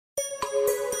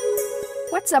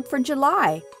What's up for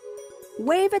July?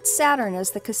 Wave at Saturn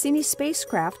as the Cassini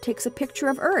spacecraft takes a picture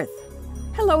of Earth.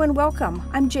 Hello and welcome.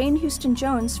 I'm Jane Houston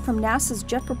Jones from NASA's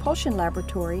Jet Propulsion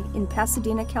Laboratory in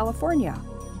Pasadena, California.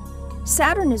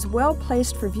 Saturn is well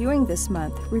placed for viewing this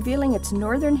month, revealing its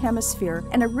northern hemisphere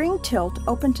and a ring tilt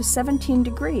open to 17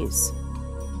 degrees.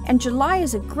 And July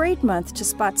is a great month to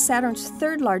spot Saturn's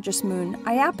third largest moon,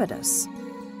 Iapetus.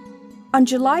 On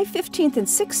July 15th and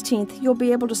 16th, you'll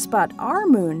be able to spot our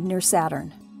moon near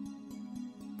Saturn.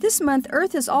 This month,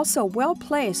 Earth is also well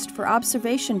placed for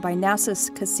observation by NASA's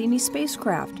Cassini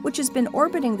spacecraft, which has been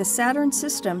orbiting the Saturn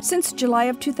system since July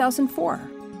of 2004.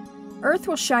 Earth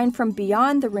will shine from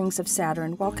beyond the rings of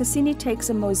Saturn, while Cassini takes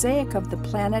a mosaic of the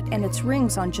planet and its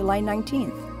rings on July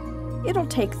 19th. It'll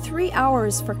take 3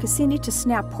 hours for Cassini to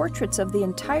snap portraits of the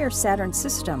entire Saturn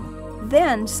system.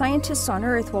 Then, scientists on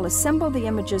Earth will assemble the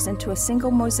images into a single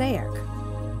mosaic.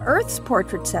 Earth's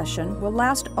portrait session will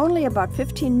last only about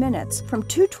 15 minutes, from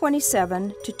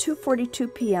 2:27 to 2:42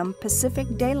 p.m. Pacific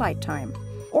Daylight Time,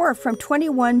 or from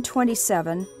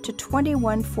 21:27 to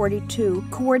 21:42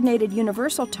 Coordinated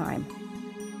Universal Time.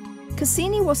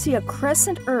 Cassini will see a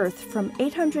crescent Earth from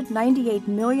 898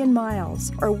 million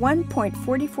miles, or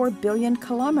 1.44 billion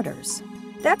kilometers.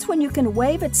 That's when you can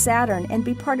wave at Saturn and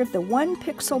be part of the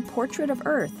one-pixel portrait of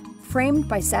Earth, framed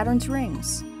by Saturn's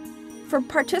rings. For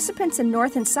participants in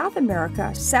North and South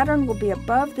America, Saturn will be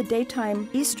above the daytime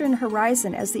eastern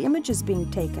horizon as the image is being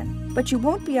taken, but you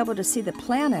won't be able to see the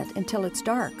planet until it's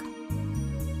dark.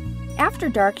 After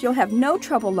dark, you'll have no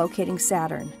trouble locating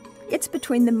Saturn. It's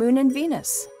between the Moon and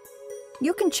Venus.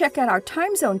 You can check out our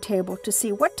time zone table to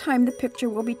see what time the picture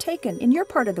will be taken in your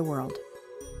part of the world.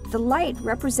 The light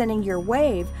representing your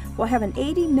wave will have an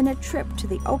 80-minute trip to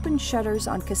the open shutters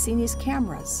on Cassini's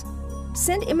cameras.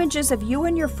 Send images of you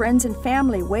and your friends and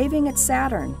family waving at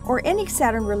Saturn, or any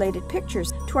Saturn-related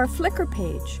pictures, to our Flickr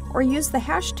page, or use the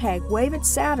hashtag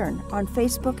 #WaveAtSaturn on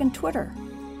Facebook and Twitter.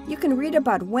 You can read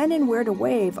about when and where to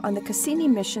wave on the Cassini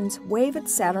mission's Wave at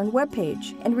Saturn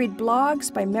webpage, and read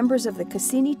blogs by members of the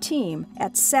Cassini team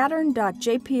at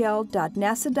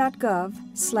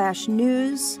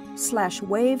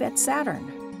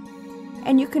saturn.jpl.nasa.gov/news/wave-at-Saturn.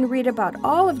 And you can read about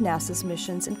all of NASA's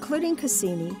missions, including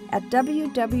Cassini, at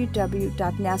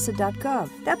www.nasa.gov.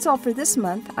 That's all for this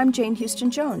month. I'm Jane Houston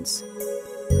Jones.